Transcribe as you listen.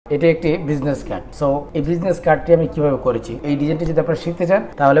এটি একটি business card. So এই বিজনেস কার্ডটি আমি কিভাবে করেছি, এই ডিজাইনটি যদি আপনারা শিখতে চান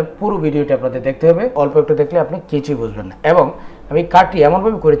তাহলে পুরো ভিডিওটি আপনাদের দেখতে হবে। অল্প একটু দেখলে আপনি কিছুই বুঝবেন না। এবং আমি কার্ডটি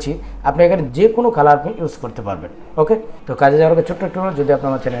এমনভাবে করেছি আপনি এখানে যে কোনো কালার আপনি ইউজ করতে পারবেন। ওকে, তো কাজে যাওয়ার আগে ছোট্ট একটু, যদি আপনি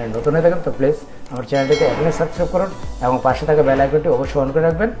আমার চ্যানেলে নতুন হয়ে থাকেন তো প্লিজ আমার চ্যানেলটিকে এখনই সাবস্ক্রাইব করুন এবং পাশে থাকা বেল আইকনটি অবশ্যই অন করে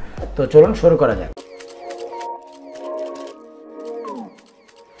রাখবেন। তো চলুন শুরু করা যাক।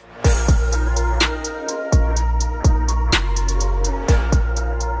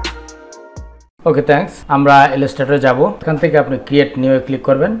 ওকে, থ্যাঙ্কস। আমরা ইলাস্ট্রেটরে যাব। এখান থেকে আপনি ক্রিয়েট নিউ এ ক্লিক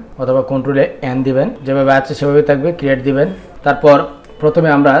করবেন অথবা কন্ট্রোলে এন দিবেন, যেভাবে আছে সেভাবে থাকবে, ক্রিয়েট দিবেন। তারপর প্রথমে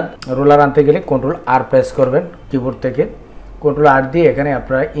আমরা রোলার আনতে গেলে কন্ট্রোল আর প্রেস করবেন কিবোর্ড থেকে, কন্ট্রোল আর দিয়ে এখানে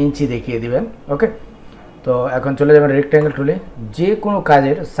আপনারা ইঞ্চি দেখিয়ে দিবেন। ওকে, তো এখন চলে যাবেন রেক্ট্যাঙ্গেল টুলে। যে কোনো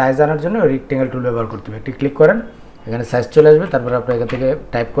কাজের সাইজ আনার জন্য রেক্ট্যাঙ্গেল টুল ব্যবহার করতে হবে। একটি ক্লিক করেন, এখানে সাইজ চলে আসবে। তারপর আপনি এখান থেকে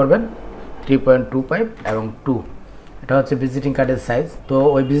টাইপ করবেন 3.25 এবং 2, এটা হচ্ছে ভিজিটিং কার্ডের সাইজ। তো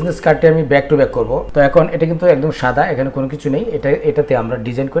ওই বিজনেস কার্ডটি আমি ব্যাক টু ব্যাক করবো। তো এখন এটা কিন্তু একদম সাদা, এখানে কোনো কিছু নেই। এটাতে আমরা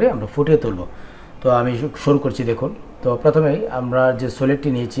ডিজাইন করে আমরা ফুটিয়ে তুলবো। তো আমি শুরু করছি, দেখুন। তো প্রথমেই আমরা যে সলিডটি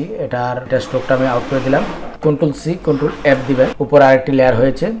নিয়েছি এটার স্ট্রোকটা আমি আউট করে দিলাম। কন্ট্রোল সি কন্ট্রোল এফ দিবেন। উপর আরেকটি লেয়ার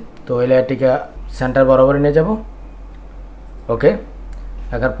হয়েছে, তো ওই লেয়ারটিকে সেন্টার বরাবর নিয়ে যাব। ওকে,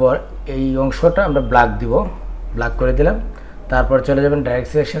 দেখার পর এই অংশটা আমরা ব্ল্যাক দিব, ব্ল্যাক করে দিলাম। তারপর চলে যাবেন ডাইরেক্ট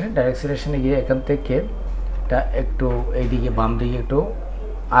সিলেকশনে। ডাইরেক্ট সিলেকশনে গিয়ে এখান থেকে একটু এইদিকে বাম দিকে একটু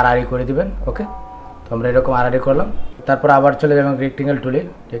আড়াআড়ি করে দিবেন। ওকে, তো আমরা এরকম আড়াআড়ি করলাম। তারপর আবার চলে যাবেন রেক্ট্যাঙ্গেল টুলে।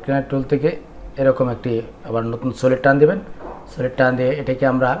 রেক্ট্যাঙ্গেল টুল থেকে এরকম একটি আবার নতুন সলিড টান দিবেন। সলিড টান দিয়ে এটাকে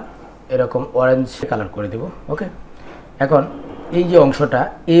আমরা এরকম অরেঞ্জ কালার করে দেব। ওকে, এখন এই যে অংশটা,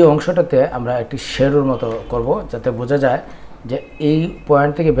 এই অংশটাতে আমরা একটি শেডোর মতো করব, যাতে বোঝা যায় যে এই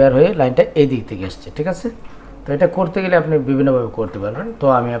পয়েন্ট থেকে বের হয়ে লাইনটা এই দিক থেকে এসছে। ঠিক আছে, তো এটা করতে গেলে আপনি বিভিন্নভাবে করতে পারবেন। তো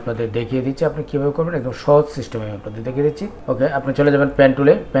আমি আপনাদের দেখিয়ে দিচ্ছি আপনি কীভাবে করবেন, একদম সহজ সিস্টেমে আমি আপনাদের দেখিয়ে দিচ্ছি। ওকে, আপনি চলে যাবেন পেন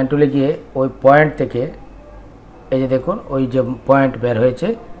টুলে। পেন টুলে গিয়ে ওই পয়েন্ট থেকে এই যে দেখুন ওই যে পয়েন্ট বের হয়েছে।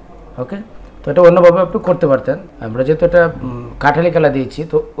 ওকে, তো এটা অন্যভাবে আপনি করতে পারতেন। আমরা যেহেতু এটা কাঠালি কালার দিয়েছি,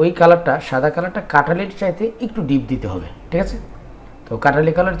 তো ওই কালারটা, সাদা কালারটা কাঠালির চাইতে একটু ডিপ দিতে হবে। ঠিক আছে, তো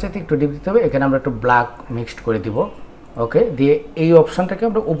কাঠালি কালার চাইতে একটু ডিপ দিতে হবে। এখানে আমরা একটু ব্ল্যাক মিক্সড করে দিব। ওকে, দিয়ে এই অপশানটাকে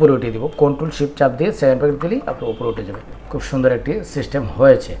আমরা উপরে উঠিয়ে দেবো। কন্ট্রোল শিফট চাপ দিয়ে সেকেন্ড প্যাকেট দিলেই আপনার উপরে উঠে যাবে। খুব সুন্দর একটি সিস্টেম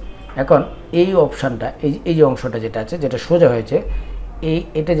হয়েছে। এখন এই অপশানটা, এই যে অংশটা যেটা আছে, যেটা সোজা হয়েছে,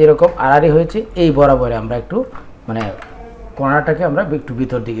 এটা যেরকম আড়াআড়ি হয়েছে, এই বরাবরে আমরা একটু মানে কর্নারটাকে আমরা একটু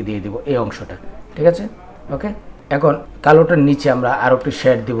ভিতর দিকে দিয়ে দিব, এই অংশটা। ঠিক আছে, ওকে। এখন কালোটার নিচে আমরা আরও একটি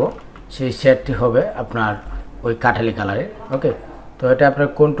শেড দিব। সেই শেডটি হবে আপনার ওই কাঠালি কালারের। ওকে, তো এটা আপনার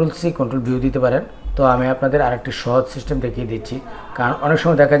কন্ট্রোল সি কন্ট্রোল ভিউ দিতে পারেন। তো আমি আপনাদের আরেকটি সহজ সিস্টেম দেখিয়ে দিচ্ছি, কারণ অনেক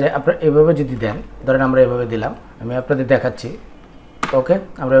সময় দেখা যায় আপনারা এভাবে যদি দেন, ধরেন আমরা এভাবে দিলাম, আমি আপনাদের দেখাচ্ছি। ওকে,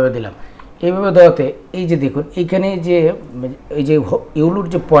 আমরা এভাবে দিলাম। এইভাবে দেওয়াতে এই যে দেখুন এইখানে যে এই যে ইউলুর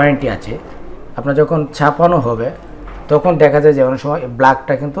যে পয়েন্টটি আছে, আপনার যখন ছাপানো হবে তখন দেখা যায় যে অনেক সময়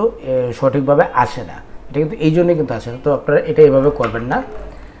ব্ল্যাকটা কিন্তু সঠিকভাবে আসে না। এটা কিন্তু এই জন্যই কিন্তু আসে না। তো আপনারা এটা এভাবে করবেন না।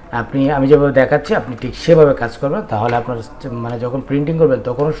 আমি যেভাবে দেখাচ্ছি আপনি ঠিক সেভাবে কাজ করবেন, তাহলে আপনার মানে যখন প্রিন্টিং করবেন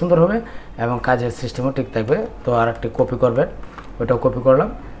তখনও সুন্দর হবে এবং কাজের সিস্টেমও ঠিক থাকবে। তো আর একটি কপি করবেন, ওটাও কপি করলাম।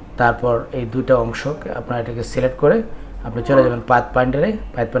 তারপর এই দুইটা অংশকে আপনার এটাকে সিলেক্ট করে আপনি চলে যাবেন পাথ পাইন্ডারে।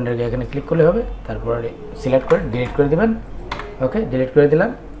 পাথ পাইন্ডারে এখানে ক্লিক করলে হবে। তারপর সিলেক্ট করে ডিলিট করে দেবেন। ওকে, ডিলিট করে দিলাম।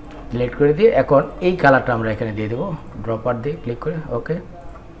 ডিলিট করে দিয়ে এখন এই কালারটা আমরা এখানে দিয়ে দেবো, ড্রপার দিয়ে ক্লিক করে। ওকে,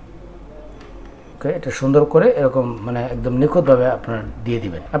 ওকে, এটা সুন্দর করে এরকম মানে একদম নিখুঁতভাবে আপনার দিয়ে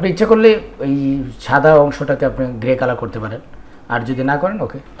দিবেন। আপনি ইচ্ছা করলে এই সাদা অংশটাকে আপনি গ্রে কালার করতে পারেন, আর যদি না করেন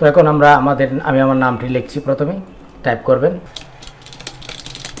ওকে। তো এখন আমি আমার নামটি লিখছি। প্রথমেই টাইপ করবেন,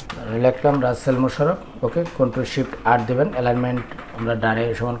 লিখলাম রাসেল মোশাররফ। ওকে, কন্ট্রোল শিফট আর দেবেন, অ্যালাইনমেন্ট আমরা ডানে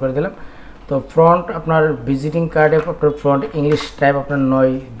সমান করে দিলাম। তো ফ্রন্ট আপনার ভিজিটিং কার্ডে আপনার ফ্রন্ট ইংলিশ টাইপ আপনার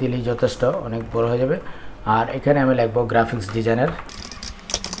 9 দিলেই যথেষ্ট, অনেক বড় হয়ে যাবে। আর এখানে আমি লিখবো গ্রাফিক্স ডিজাইনার।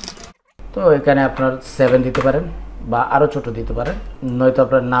 তো এখানে আপনার 7 দিতে পারেন বা আরও ছোট দিতে পারেন, নয়তো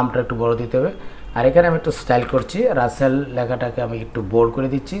আপনার নামটা একটু বড় দিতে হবে। আর এখানে আমি একটু স্টাইল করছি, রাসেল লেখাটাকে আমি একটু বোল্ড করে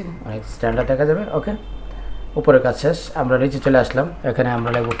দিচ্ছি, অনেক স্ট্যান্ডার্ড দেখা যাবে। ওকে, উপরের কাজ শেষ। আমরা নিচে চলে আসলাম। এখানে আমরা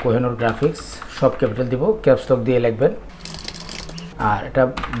লিখবো কোহিনুর গ্রাফিক্স, সব ক্যাপিটাল দিব, ক্যাপস লক দিয়ে লিখবেন। আর এটা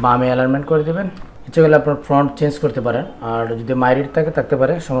বামে অ্যালাইনমেন্ট করে দেবেন। ইচ্ছে করলে আপনার ফ্রন্ট চেঞ্জ করতে পারেন, আর যদি মাইরিট থাকতে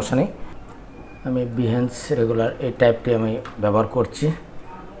পারে, সমস্যা নেই। আমি বিহেন্স রেগুলার এই টাইপটি আমি ব্যবহার করছি।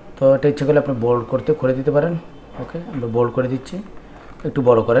 তো এটা ইচ্ছে করলে আপনি বোল্ড করে দিতে পারেন। ওকে, আমরা বোল্ড করে দিচ্ছি, একটু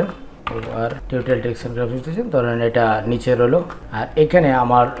বড় করেন। আর টিউটোরিয়াল টেক্সট এন্ড গ্রাফিক্স দিয়েছেন, ধরেন এটা নিচে রইলো। আর এখানে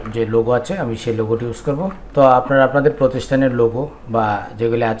আমার যে লোগো আছে আমি সেই লোগোটি ইউজ করব। তো আপনারা আপনাদের প্রতিষ্ঠানের লোগো বা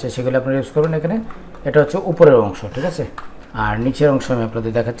যেগুলি আছে সেগুলি আপনারা ইউজ করবেন। এখানে এটা হচ্ছে উপরের অংশ। ঠিক আছে, আর নিচের অংশ আমি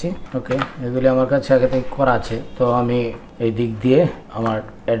আপনাদের দেখাচ্ছি। ওকে, এগুলি আমার কাছে আগে থেকে করা আছে। তো আমি এই দিক দিয়ে আমার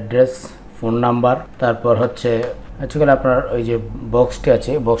অ্যাড্রেস, ফোন নাম্বার, তারপর হচ্ছে অ্যাকচুয়ালি আপনার ওই যে বক্সটি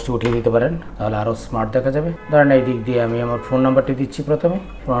আছে, বক্সটি উঠিয়ে দিতে পারেন, তাহলে আরও স্মার্ট দেখা যাবে। ধরেন এই দিক দিয়ে আমি আমার ফোন নাম্বারটি দিচ্ছি। প্রথমে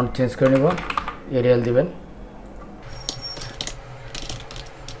ফন্ট চেঞ্জ করে নেব, এরিয়াল দিবেন।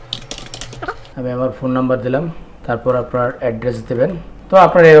 আমি আমার ফোন নাম্বার দিলাম, তারপর আপনার অ্যাড্রেস দেবেন। তো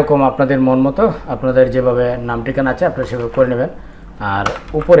আপনারা এরকম আপনাদের মন মতো আপনাদের যেভাবে নাম ঠিকানা আছে আপনারা সেভাবে করে নেবেন। আর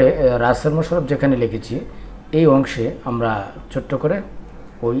উপরে রাসেল মোশাররফ যেখানে লিখেছি এই অংশে আমরা ছোট্ট করে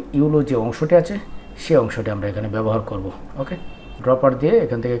ওই ইউলো যে অংশটি আছে সেই অংশটি আমরা এখানে ব্যবহার করব। ওকে, ড্রপার দিয়ে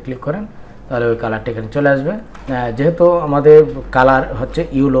এখান থেকে ক্লিক করেন, তাহলে ওই কালারটা এখানে চলে আসবে। যেহেতু আমাদের কালার হচ্ছে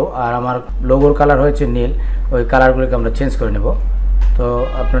ইউলো আর আমার লোগোর কালার হয়েছে নীল, ওই কালারগুলোকে আমরা চেঞ্জ করে নেব। তো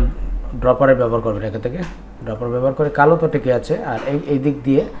আপনার ড্রপারে ব্যবহার করবেন, এখান থেকে ড্রপার ব্যবহার করে কালো তো টিকে আছে, আর এই দিক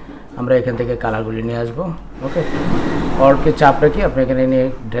দিয়ে আমরা এখান থেকে কালারগুলি নিয়ে আসবো। ওকে, অর্ডকে চাপ রেখে আপনি এখানে নিয়ে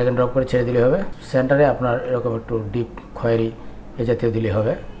ড্র্যাগ অ্যান্ড ড্রপ করে ছেড়ে দিলে হবে। সেন্টারে আপনার এরকম একটু ডিপ খয়েরি এই জাতীয় দিলে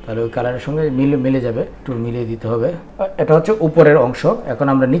হবে, তাহলে ওই কালারের সঙ্গে মিলে যাবে, একটু মিলিয়ে দিতে হবে। এটা হচ্ছে উপরের অংশ। এখন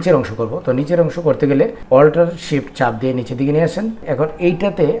আমরা নিচের অংশ করব। তো নিচের অংশ করতে গেলে অল্টার শিফট চাপ দিয়ে নিচের দিকে নিয়ে আসেন। এখন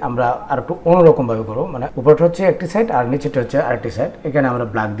এইটাতে আমরা আর একটু অন্যরকমভাবে করবো, মানে উপরটা হচ্ছে একটি সাইড আর নিচেটা হচ্ছে আরেকটি সাইড। এখানে আমরা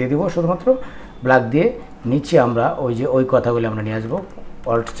ব্ল্যাক দিয়ে দিব, শুধুমাত্র ব্ল্যাক দিয়ে নিচে আমরা ওই কথাগুলি আমরা নিয়ে আসবো।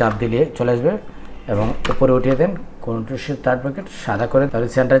 অল্ট চাপ দিলে চলে আসবে এবং উপরে উঠিয়ে দেন, কন্ট্রোল শিফট থার্ড ব্র্যাকেট সাদা করে, তাহলে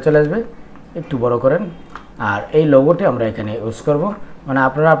সেন্টারে চলে আসবে। একটু বড় করেন, আর এই লোগোটি আমরা এখানে ইউজ করব, মানে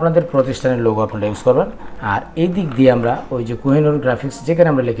আপনারা আপনাদের প্রতিষ্ঠানের লোগো আপনারা ইউজ করবেন। আর এই দিক দিয়ে আমরা ওই যে কোহিনুর গ্রাফিক্স যেখানে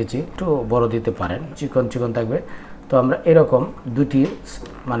আমরা লিখেছি একটু বড় দিতে পারেন, চিকন চিকন থাকবে। তো আমরা এরকম দুটি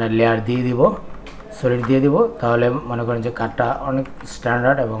মানে লেয়ার দিয়ে দিব, সলিড দিয়ে দিব, তাহলে মনে করেন যে কার্ডটা অনেক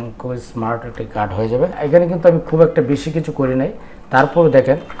স্ট্যান্ডার্ড এবং খুবই স্মার্ট একটি কার্ড হয়ে যাবে। এখানে কিন্তু আমি খুব একটা বেশি কিছু করি নাই, তারপর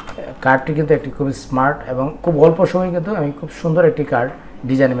দেখেন কার্ডটি কিন্তু একটি খুবই স্মার্ট এবং খুব অল্প সময় কিন্তু আমি খুব সুন্দর একটি কার্ড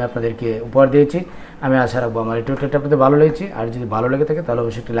ডিজাইন আমি আপনাদেরকে উপহার দিয়েছি। আমি আশা রাখবো আমার এই টিউটোরিয়ালটা আপনাদের ভালো লেগেছে। আর যদি ভালো লেগে থাকে তাহলে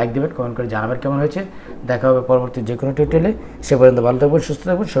অবশ্যই একটি লাইক দেবেন, কমেন্ট করে জানাবেন কেমন হয়েছে। দেখা হবে পরবর্তী যে কোনো টিউটোরিয়ালে। সে পর্যন্ত ভালো থাকবেন, সুস্থ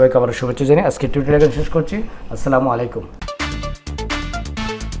থাকবেন। সবাইকে আবার শুভেচ্ছা জানিয়ে আজকে টিউটোরিয়াল শেষ করছি। আসসালামু আলাইকুম।